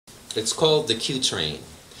It's called the Q-train.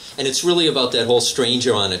 And it's really about that whole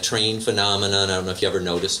stranger on a train phenomenon. I don't know if you ever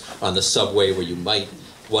noticed on the subway where you might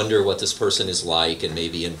wonder what this person is like and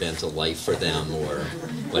maybe invent a life for them or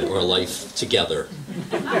a life together.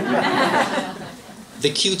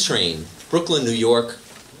 The Q-train, Brooklyn, New York,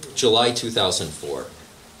 July 2004.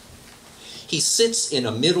 He sits in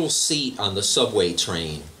a middle seat on the subway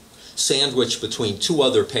train, sandwiched between two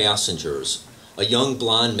other passengers, a young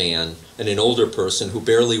blonde man and an older person who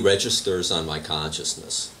barely registers on my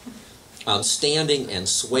consciousness. I'm standing and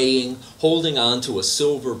swaying, holding on to a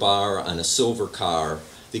silver bar on a silver car,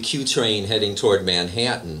 the Q-train heading toward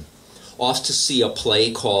Manhattan, off to see a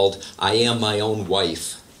play called I Am My Own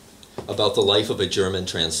Wife, about the life of a German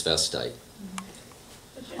transvestite.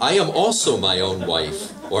 I am also my own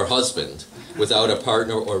wife or husband, without a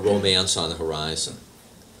partner or romance on the horizon.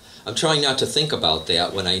 I'm trying not to think about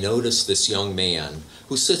that when I notice this young man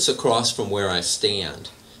who sits across from where I stand,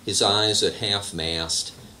 his eyes at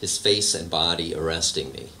half-mast, his face and body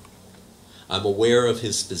arresting me. I'm aware of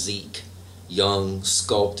his physique, young,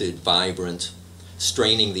 sculpted, vibrant,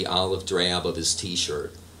 straining the olive drab of his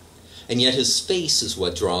t-shirt. And yet his face is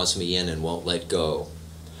what draws me in and won't let go.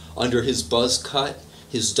 Under his buzz cut,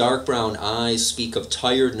 his dark brown eyes speak of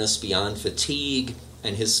tiredness beyond fatigue,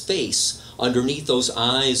 and his face, underneath those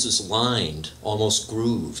eyes, is lined, almost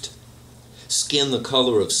grooved. Skin the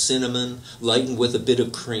color of cinnamon, lightened with a bit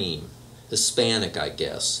of cream. Hispanic, I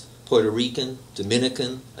guess. Puerto Rican,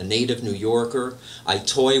 Dominican, a native New Yorker. I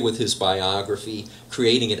toy with his biography,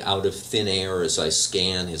 creating it out of thin air as I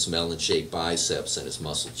scan his melon-shaped biceps and his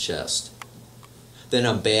muscled chest. Then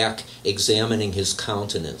I'm back examining his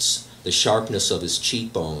countenance, the sharpness of his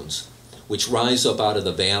cheekbones, which rise up out of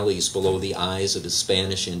the valleys below the eyes of his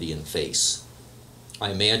Spanish Indian face.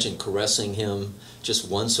 I imagine caressing him just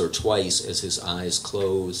once or twice as his eyes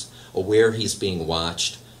close, aware he's being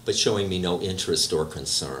watched, but showing me no interest or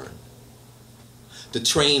concern. The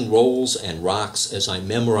train rolls and rocks as I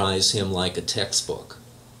memorize him like a textbook.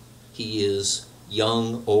 He is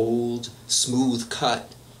young, old, smooth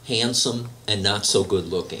cut, handsome, and not so good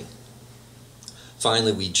looking.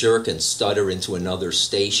 Finally, we jerk and stutter into another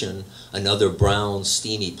station, another brown,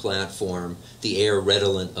 steamy platform, the air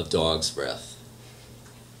redolent of dog's breath.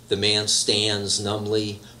 The man stands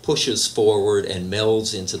numbly, pushes forward, and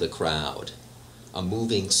melds into the crowd, a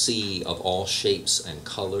moving sea of all shapes and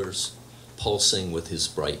colors, pulsing with his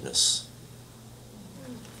brightness.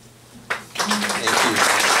 Thank you.